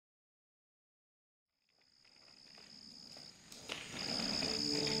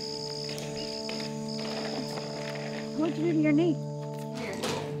What'd you do to your knee?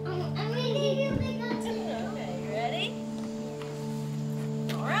 I'm gonna give you a big hug. Okay, you ready?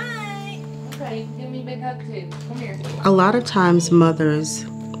 All right. Okay, give me a big hug too. Come here. A lot of times mothers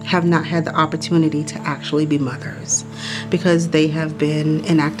have not had the opportunity to actually be mothers because they have been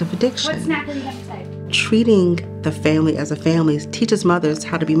in active addiction. What snack do you have to say? Treating the family as a family teaches mothers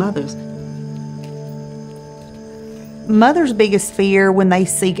how to be mothers. Mother's biggest fear when they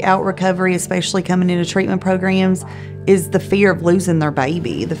seek out recovery, especially coming into treatment programs, is the fear of losing their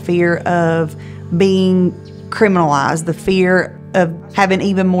baby, the fear of being criminalized, the fear of having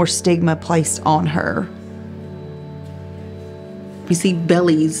even more stigma placed on her. You see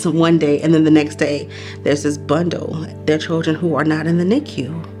bellies one day and then the next day there's this bundle. They're children who are not in the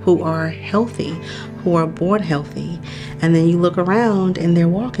NICU, who are healthy, who are born healthy. And then you look around and they're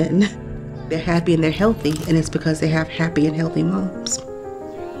walking. They're happy and they're healthy, and it's because they have happy and healthy moms.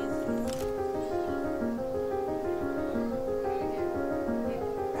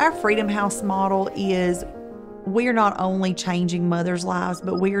 Our Freedom House model is we're not only changing mothers' lives,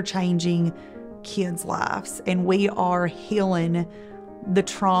 but we are changing kids' lives, and we are healing the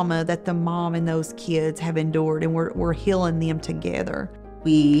trauma that the mom and those kids have endured, and we're healing them together.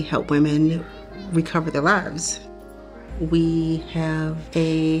 We help women recover their lives. We have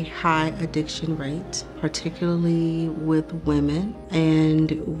a high addiction rate, particularly with women,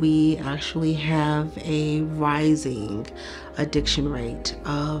 and we actually have a rising addiction rate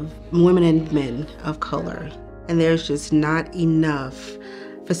of women and men of color. And there's just not enough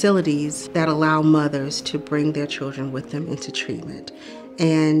facilities that allow mothers to bring their children with them into treatment.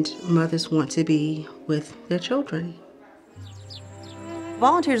 And mothers want to be with their children.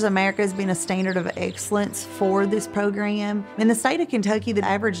 Volunteers of America has been a standard of excellence for this program. In the state of Kentucky, the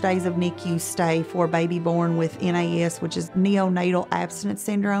average days of NICU stay for a baby born with NAS, which is neonatal abstinence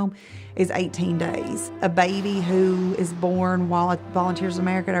syndrome, is 18 days. A baby who is born while at Volunteers of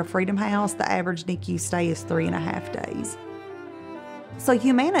America at our Freedom House, the average NICU stay is 3.5 days. So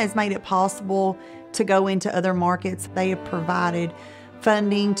Humana has made it possible to go into other markets. They have provided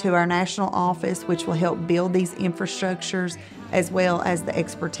funding to our national office, which will help build these infrastructures, as well as the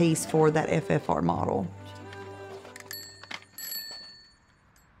expertise for that FFR model.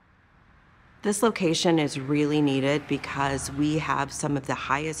 This location is really needed because we have some of the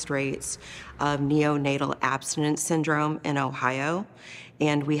highest rates of neonatal abstinence syndrome in Ohio,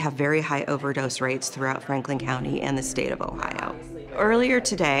 and we have very high overdose rates throughout Franklin County and the state of Ohio. Earlier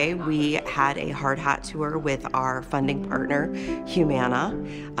today, we had a hard hat tour with our funding partner, Humana.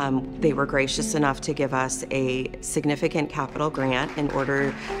 They were gracious enough to give us a significant capital grant in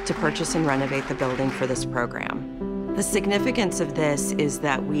order to purchase and renovate the building for this program. The significance of this is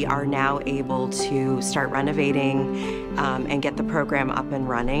that we are now able to start renovating and get the program up and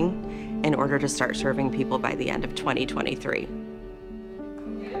running in order to start serving people by the end of 2023.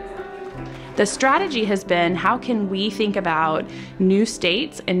 The strategy has been, how can we think about new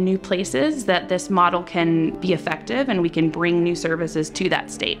states and new places that this model can be effective and we can bring new services to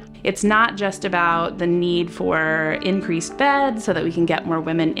that state. It's not just about the need for increased beds so that we can get more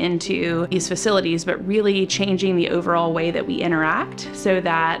women into these facilities, but really changing the overall way that we interact so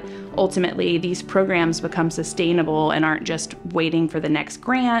that ultimately these programs become sustainable and aren't just waiting for the next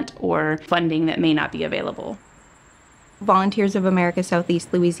grant or funding that may not be available. Volunteers of America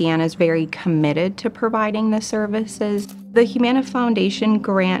Southeast Louisiana is very committed to providing the services. The Humana Foundation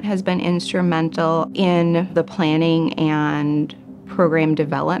grant has been instrumental in the planning and program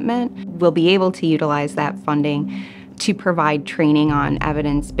development. We'll be able to utilize that funding to provide training on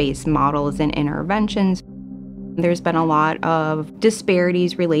evidence-based models and interventions. There's been a lot of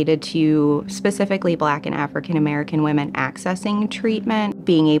disparities related to specifically Black and African American women accessing treatment,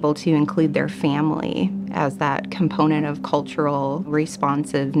 being able to include their family as that component of cultural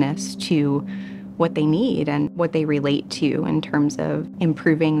responsiveness to what they need and what they relate to in terms of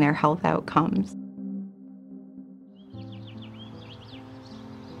improving their health outcomes.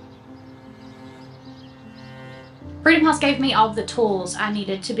 Freedom House gave me all the tools I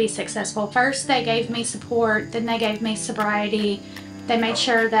needed to be successful. First, they gave me support, then they gave me sobriety. They made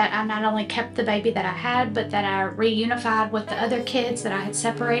sure that I not only kept the baby that I had, but that I reunified with the other kids that I had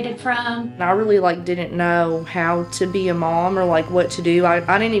separated from. I really didn't know how to be a mom or what to do. I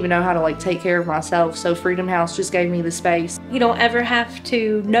didn't even know how to take care of myself, so Freedom House just gave me the space. You don't ever have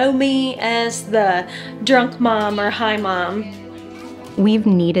to know me as the drunk mom or high mom. We've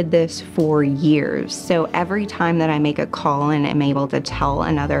needed this for years, so every time that I make a call and I'm able to tell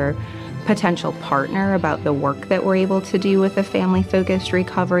another potential partner about the work that we're able to do with the family-focused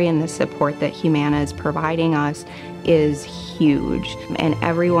recovery, and the support that Humana is providing us is huge. And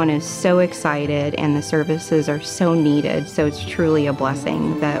everyone is so excited, and the services are so needed. So it's truly a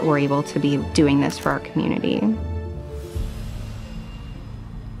blessing that we're able to be doing this for our community.